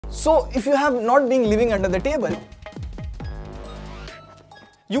So if you have not been living under the table,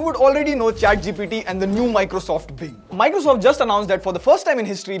 you would already know ChatGPT and the new Microsoft Bing. Microsoft just announced that for the first time in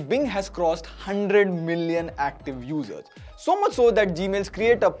history, Bing has crossed 100 million active users. So much so that Gmail's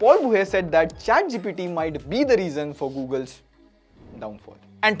creator Paul Bouhet said that ChatGPT might be the reason for Google's downfall.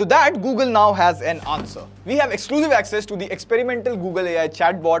 And to that, Google now has an answer. We have exclusive access to the experimental Google AI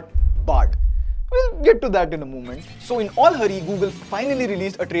chatbot, BARD. We'll get to that in a moment. So in all hurry, Google finally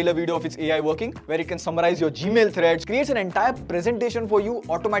released a trailer video of its AI working, where it can summarize your Gmail threads, creates an entire presentation for you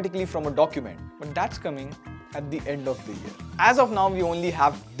automatically from a document. But that's coming at the end of the year. As of now, we only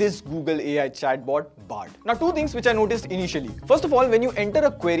have this Google AI chatbot, BARD. Now, two things which I noticed initially. First of all, when you enter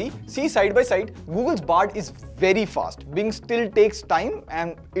a query, see side by side, Google's BARD is very fast. Bing still takes time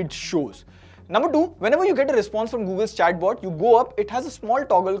and it shows. Number two, whenever you get a response from Google's chatbot, you go up, it has a small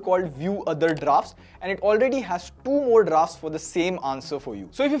toggle called View Other Drafts, and it already has 2 more drafts for the same answer for you.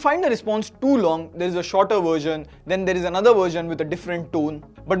 So if you find the response too long, there is a shorter version, then there is another version with a different tone.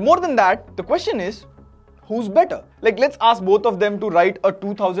 But more than that, the question is, who's better? Like, let's ask both of them to write a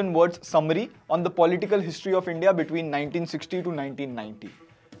 2000 words summary on the political history of India between 1960 to 1990.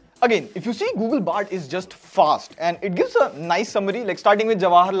 Again, if you see, Google BARD is just fast and it gives a nice summary, like starting with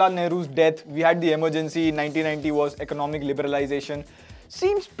Jawaharlal Nehru's death, we had the emergency, 1990 was economic liberalization.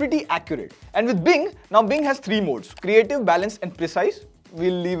 Seems pretty accurate. And with Bing, now Bing has 3 modes, creative, balanced and precise.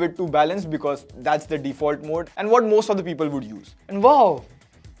 We'll leave it to balanced because that's the default mode and what most of the people would use. And wow,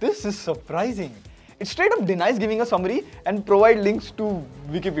 this is surprising. It straight up denies giving a summary and provide links to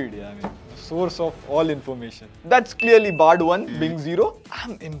Wikipedia. Source of all information. That's clearly BARD 1, Bing 0.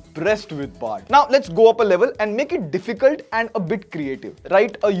 I'm impressed with BARD. Now let's go up a level and make it difficult and a bit creative.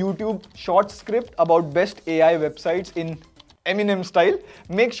 Write a YouTube short script about best AI websites in Eminem style.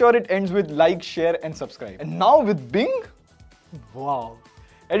 Make sure it ends with like, share and subscribe. And now with Bing, wow.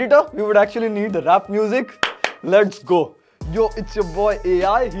 Editor, we would actually need the rap music. Let's go. Yo, it's your boy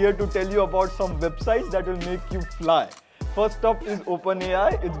AI here to tell you about some websites that will make you fly. First up is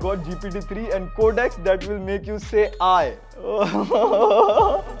OpenAI. It's got GPT-3 and codex that will make you say I.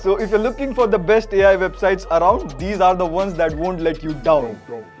 So if you're looking for the best AI websites around, these are the ones that won't let you down.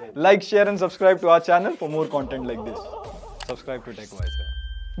 Like, share and subscribe to our channel for more content like this. Subscribe to TechWiser.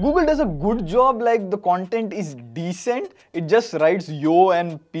 Google does a good job, like the content is decent. It just writes yo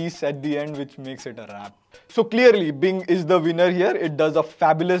and peace at the end, which makes it a rap. So clearly, Bing is the winner here. It does a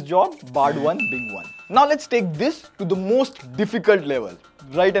fabulous job. BARD 1, Bing 1. Now let's take this to the most difficult level.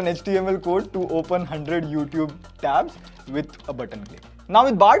 Write an HTML code to open 100 YouTube tabs with a button click. Now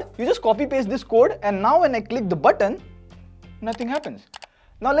with BARD, you just copy paste this code and now when I click the button, nothing happens.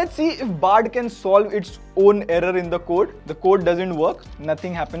 Now let's see if BARD can solve its own error in the code. The code doesn't work,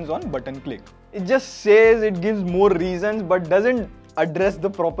 nothing happens on button click. It just says it gives more reasons but doesn't address the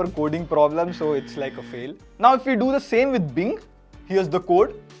proper coding problem, so it's like a fail. Now if we do the same with Bing, here's the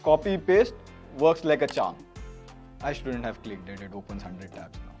code, copy paste, works like a charm. I shouldn't have clicked it, it opens 100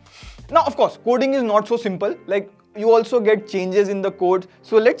 tabs now. Now of course, coding is not so simple, like you also get changes in the code.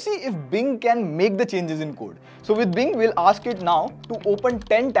 So let's see if Bing can make the changes in code. So with Bing, we'll ask it now to open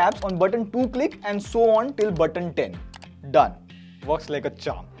 10 tabs on button 2 click and so on till button 10. Done. Works like a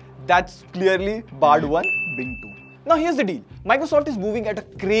charm. That's clearly BARD 1, Bing 2. Now here's the deal. Microsoft is moving at a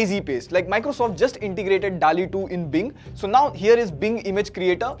crazy pace. Like Microsoft just integrated DALL-E 2 in Bing. So now here is Bing Image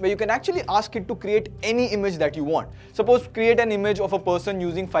Creator, where you can actually ask it to create any image that you want. Suppose create an image of a person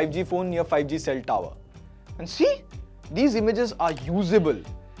using 5G phone near 5G cell tower. And see, these images are usable.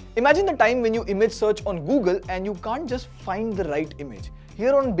 Imagine the time when you image search on Google and you can't just find the right image.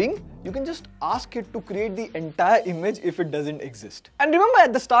 Here on Bing, you can just ask it to create the entire image if it doesn't exist. And remember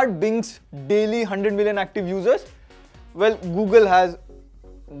at the start Bing's daily 100 million active users? Well, Google has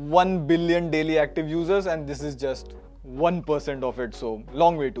 1 billion daily active users and this is just 1% of it, so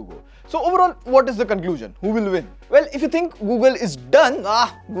long way to go. So overall, what is the conclusion? Who will win? Well, if you think Google is done,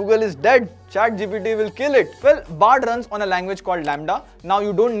 Google is dead, ChatGPT will kill it. Well, BARD runs on a language called Lambda. Now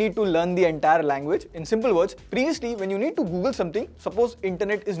you don't need to learn the entire language. In simple words, previously when you need to Google something, suppose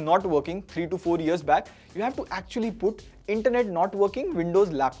internet is not working 3 to 4 years back, you have to actually put internet not working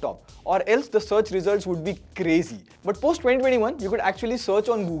Windows laptop, or else the search results would be crazy. But post 2021, you could actually search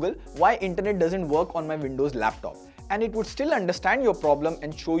on Google why internet doesn't work on my Windows laptop, and it would still understand your problem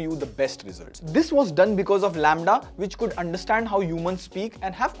and show you the best results. This was done because of Lambda, which could understand how humans speak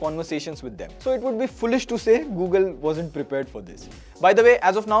and have conversations with them. So it would be foolish to say Google wasn't prepared for this. By the way,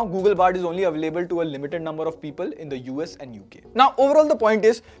 as of now, Google BARD is only available to a limited number of people in the US and UK. Now, overall the point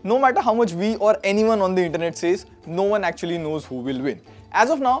is, no matter how much we or anyone on the internet says, no one actually knows who will win. As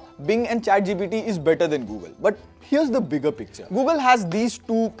of now, Bing and ChatGPT is better than Google. But here's the bigger picture. Google has these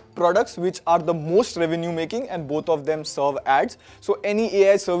two products which are the most revenue making, and both of them serve ads. So any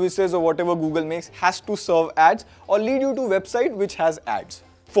AI services or whatever Google makes has to serve ads or lead you to a website which has ads.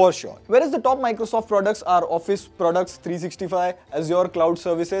 For sure. Whereas the top Microsoft products are Office products, 365, Azure cloud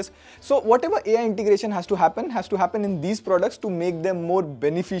services. So whatever AI integration has to happen in these products to make them more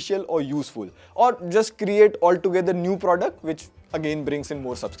beneficial or useful, or just create altogether new product which again brings in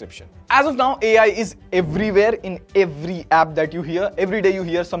more subscription. As of now, AI is everywhere in every app that you hear. Every day you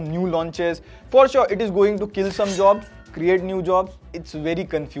hear some new launches. For sure, it is going to kill some jobs, create new jobs. It's very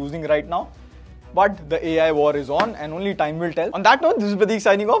confusing right now. But the AI war is on and only time will tell. On that note, this is Prateek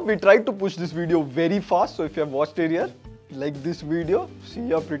signing off. We tried to push this video very fast. So if you have watched it here, like this video. See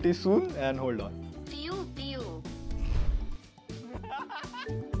you pretty soon and hold on.